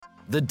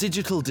the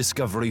Digital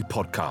Discovery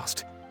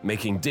Podcast,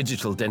 making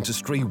digital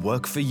dentistry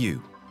work for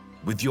you,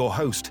 with your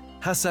host,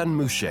 Hassan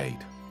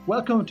Mushaid.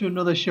 Welcome to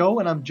another show,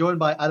 and I'm joined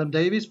by Adam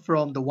Davies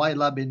from the White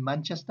Lab in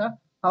Manchester.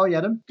 How are you,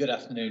 Adam? Good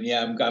afternoon.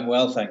 Yeah, I'm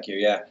well, thank you.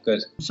 Yeah,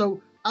 good. So,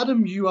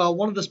 Adam, you are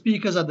one of the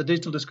speakers at the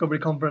Digital Discovery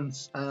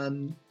Conference,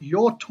 and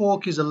your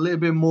talk is a little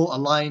bit more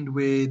aligned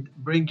with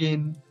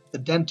bringing the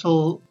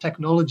dental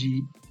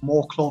technology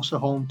more closer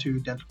home to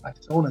dental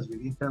practice owners,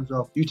 really, in terms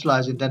of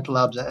utilizing dental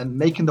labs and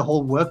making the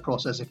whole work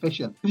process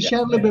efficient. Can you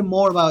share a little bit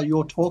more about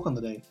your talk on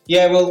the day?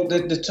 Yeah, well,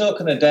 the talk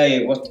on the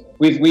day,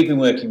 we've been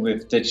working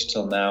with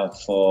digital now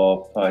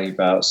for probably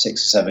about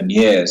 6 or 7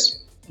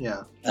 years.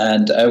 Yeah.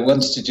 And I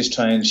wanted to just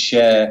try and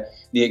share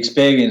the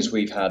experience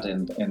we've had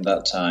in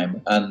that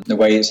time and the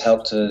way it's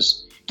helped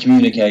us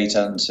communicate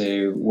and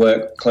to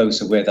work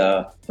closer with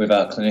our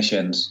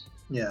clinicians.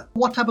 Yeah.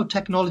 What type of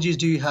technologies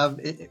do you have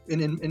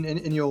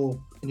in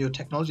your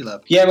technology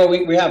lab? Yeah, well,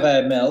 we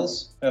have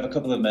mills. We have a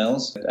couple of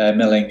mills,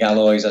 milling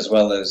alloys as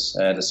well as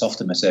the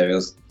softer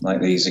materials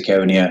like the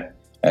zirconia,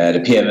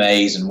 the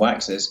PMAs and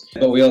waxes.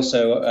 But we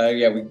also,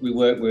 we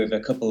work with a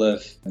couple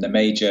of the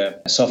major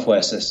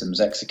software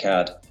systems,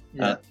 Exicad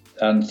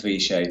and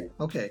 3Shape.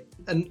 Okay.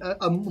 And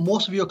are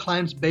most of your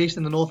clients based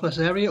in the Northwest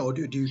area, or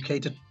do you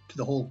cater to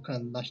the whole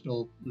kind of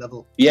national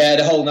level? Yeah,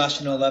 the whole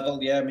national level.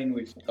 Yeah, I mean,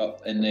 we've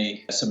got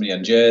somebody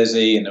on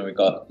Jersey, and then we've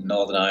got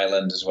Northern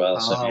Ireland as well.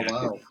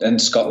 Wow.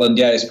 And Scotland,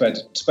 yeah, it's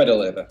spread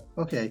all over.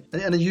 Okay.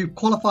 And you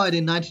qualified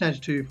in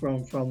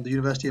 1992 from the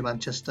University of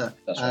Manchester.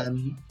 That's right.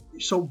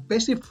 So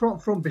basically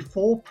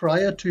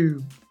prior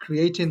to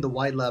creating the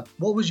White Lab,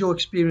 what was your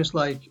experience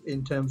like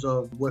in terms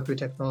of working with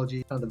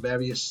technology and the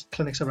various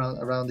clinics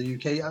around the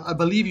UK? I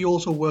believe you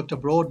also worked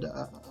abroad at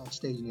a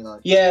stage in your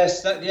life.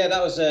 Yes, that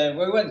was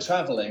we went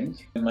travelling,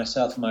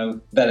 myself and my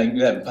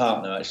then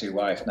partner, actually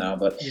wife now,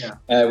 but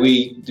I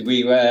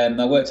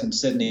worked in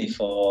Sydney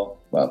for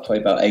probably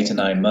about 8 or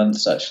 9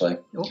 months actually.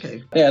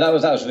 Okay. Yeah, that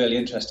was really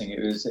interesting.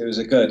 It was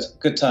a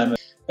good time.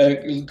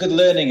 A good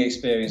learning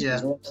experience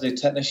because a lot of the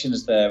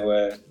technicians there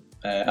were,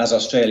 as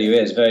Australia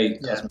is, very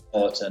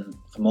cosmopolitan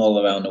from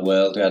all around the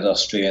world. We had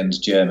Austrians,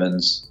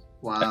 Germans,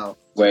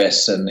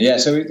 Swiss, and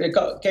so we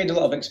gained a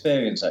lot of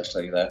experience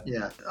actually there.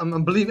 Yeah,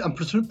 I'm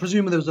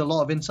presuming there was a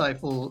lot of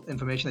insightful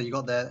information that you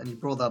got there, and you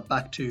brought that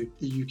back to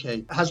the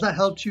UK. Has that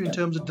helped you in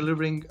terms of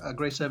delivering a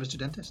great service to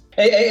dentists?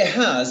 It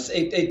has.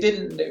 It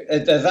didn't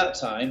at that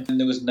time.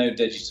 There was no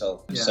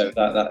digital, so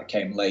that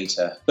came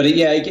later. But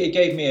it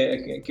gave me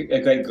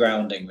a great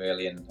grounding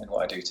really in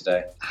what I do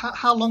today.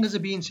 How long has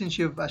it been since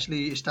you've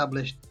actually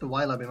established the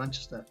White Lab in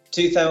Manchester?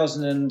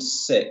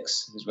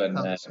 2006 is when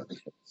we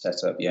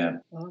set up. Yeah.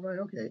 All right.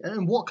 Okay.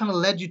 And what kind of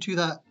led you to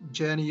that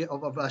journey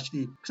of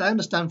actually, because I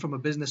understand from a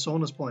business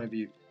owner's point of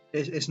view,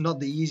 it's not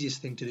the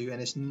easiest thing to do,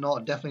 and it's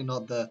definitely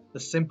not the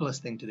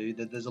simplest thing to do.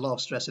 There's a lot of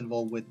stress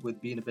involved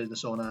with being a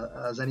business owner,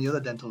 as any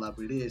other dental lab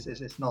really is.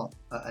 It's not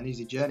an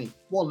easy journey.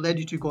 What led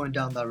you to going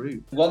down that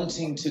route?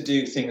 Wanting to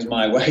do things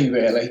my way,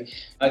 really.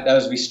 I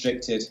was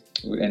restricted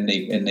in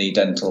the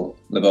dental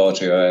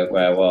laboratory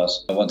where I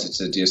was. I wanted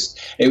to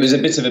it was a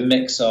bit of a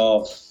mix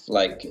of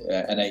like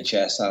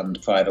NHS and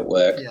private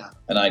work,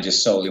 and I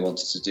just solely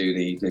wanted to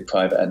do the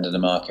private end of the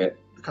market.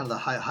 Kind of the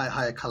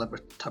higher caliber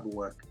type of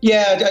work.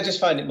 Yeah, I just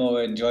find it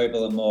more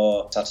enjoyable and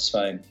more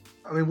satisfying.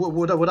 I mean,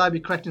 would I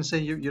be correct in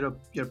saying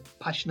you're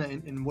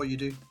passionate in what you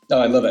do? Oh,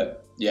 I love it.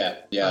 Yeah.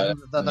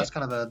 That's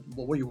kind of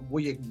what you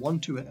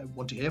want to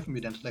hear from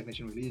your dental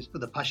technician really is,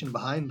 but the passion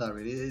behind that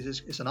really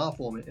is it's an art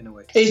form in a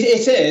way.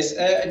 It is,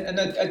 and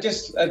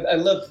I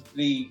love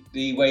the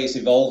way it's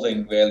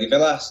evolving really. The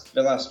last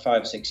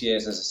 5 or 6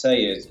 years, as I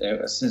say,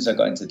 since I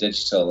got into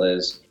digital,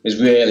 has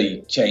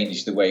really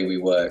changed the way we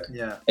work.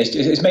 Yeah,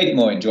 it's made it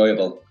more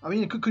enjoyable. I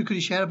mean, could you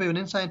share a bit of an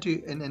insight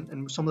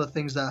into some of the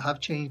things that have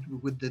changed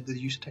with the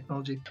use of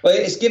technology? Well,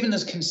 it's given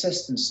us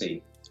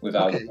consistency with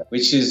our work,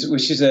 which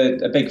is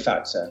a big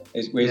factor.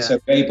 We're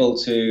able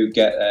to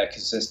get a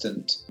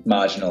consistent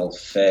marginal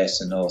fit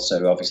and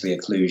also obviously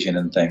occlusion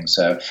and things.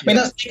 So I mean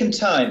that's taken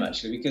time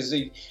actually because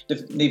the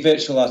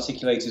virtual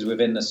articulators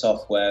within the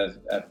software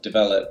have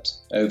developed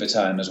over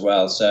time as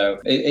well. So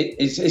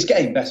it's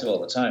getting better all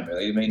the time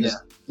really. I mean there's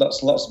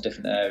lots of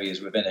different areas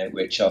within it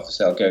which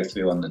obviously I'll go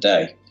through on the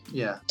day.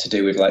 Yeah. To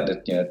do with like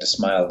the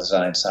smile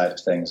design side of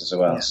things as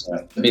well. Yeah.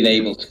 So being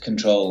able to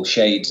control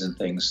shades and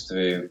things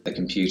through the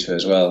computer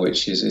as well,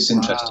 which is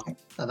interesting.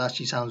 That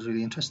actually sounds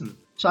really interesting.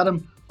 So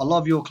Adam, a lot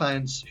of your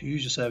clients who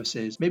use your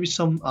services, maybe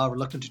some are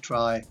reluctant to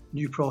try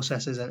new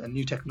processes and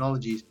new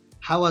technologies.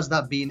 How has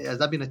that been? Has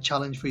that been a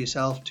challenge for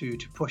yourself to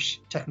push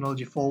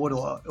technology forward,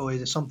 or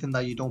is it something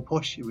that you don't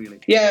push really?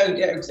 Yeah,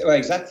 well,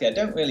 exactly. I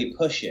don't really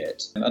push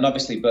it, and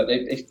obviously, but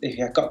if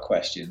you've got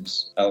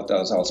questions,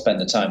 I'll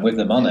spend the time with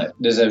them on it.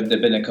 There've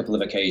been a couple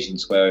of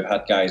occasions where I've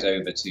had guys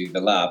over to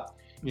the lab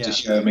to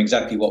show them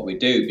exactly what we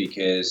do,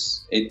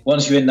 because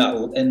once you're in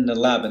the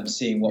lab and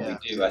seeing what we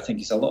do, I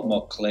think it's a lot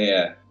more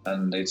clear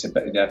and they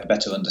have a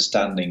better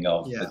understanding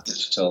of the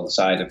digital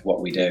side of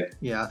what we do.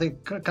 Yeah, I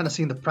think kind of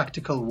seeing the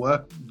practical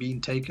work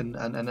being taken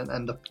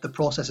and the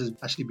process is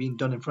actually being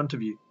done in front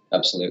of you.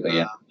 Absolutely,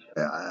 yeah.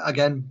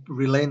 Again,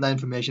 relaying that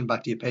information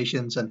back to your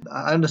patients, and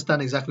I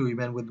understand exactly what you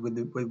meant with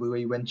where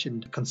you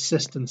mentioned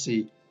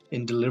consistency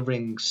in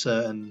delivering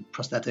certain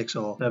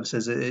prosthetics or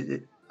services.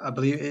 I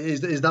believe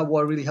is that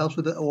what really helps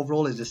with it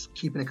overall? Is just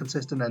keeping it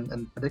consistent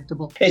and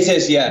predictable? It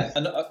is, yeah,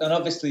 and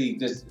obviously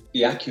there's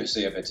the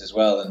accuracy of it as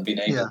well, and being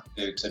able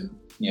to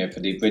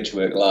for the bridge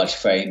work, large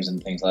frames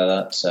and things like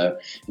that. So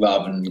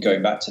rather than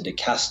going back to the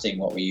casting,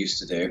 what we used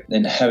to do,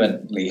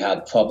 inherently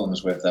had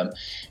problems with them.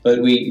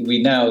 But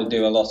we now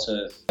do a lot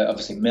of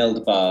obviously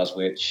milled bars,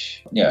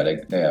 which they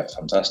are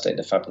fantastic.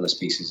 They're fabulous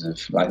pieces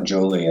of like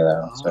jewellery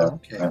there.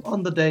 Okay.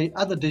 On the day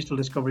at the Digital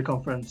Discovery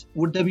Conference,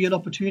 would there be an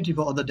opportunity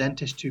for other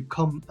dentists to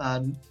come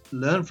and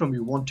learn from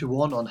you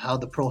one-to-one on how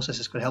the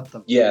processes could help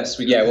them? Yes,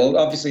 well,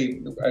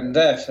 obviously, I'm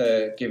there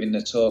for giving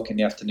the talk in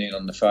the afternoon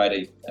on the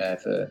Friday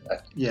for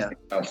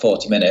around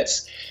 40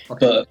 minutes.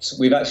 Okay. But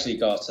we've actually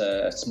got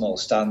a small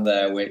stand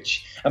there,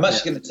 which I'm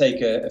actually going to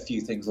take a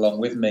few things along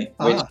with me,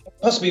 which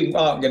possibly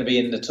aren't going to be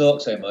in the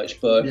talk so much,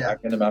 but I'm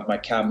going to have my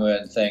camera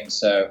and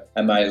things,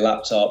 and my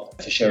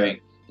laptop for showing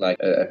like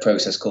a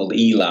process called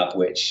eLab,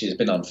 which has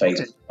been on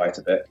Facebook quite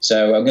a bit.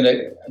 So I'm going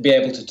to be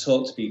able to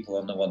talk to people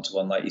on the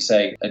one-to-one, like you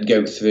say, and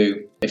go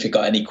through if you've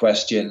got any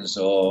questions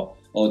or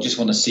just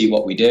want to see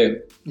what we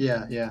do.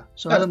 Yeah.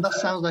 So Adam, that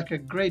sounds like a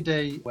great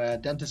day where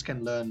dentists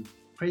can learn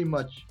pretty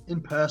much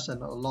in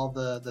person a lot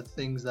of the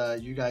things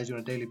that you guys do on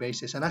a daily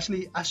basis, and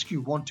actually ask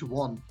you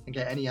one-to-one and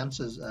get any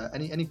answers,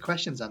 any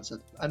questions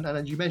answered.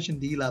 And you mentioned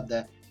the eLab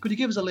there. Could you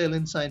give us a little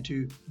insight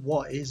into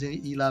what is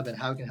eLab and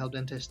how it can help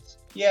dentists?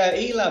 Yeah,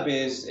 eLab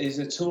is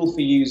a tool for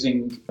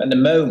using, at the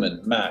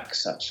moment,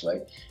 Macs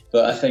actually,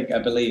 but I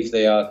believe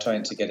they are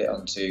trying to get it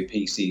onto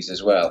PCs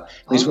as well.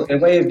 It's a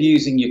way of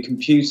using your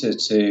computer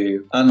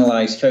to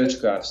analyse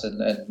photographs and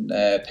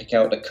pick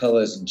out the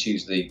colours and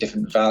choose the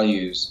different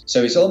values.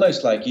 So it's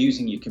almost like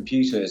using your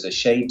computer as a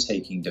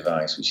shade-taking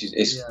device, which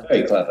is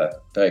very clever,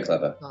 very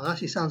clever. Oh, that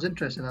actually sounds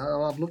interesting.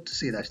 I'd love to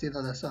see that. Actually,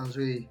 that sounds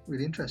really,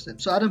 really interesting.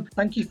 So Adam,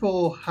 thank you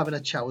for having a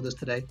chat with us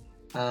today.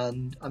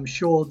 And I'm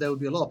sure there will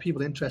be a lot of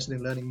people interested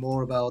in learning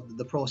more about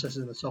the processes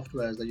and the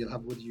softwares that you'll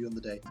have with you on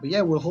the day. But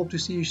we'll hope to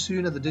see you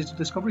soon at the Digital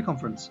Discovery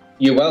Conference.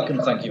 You're welcome.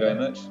 Thank you very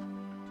much.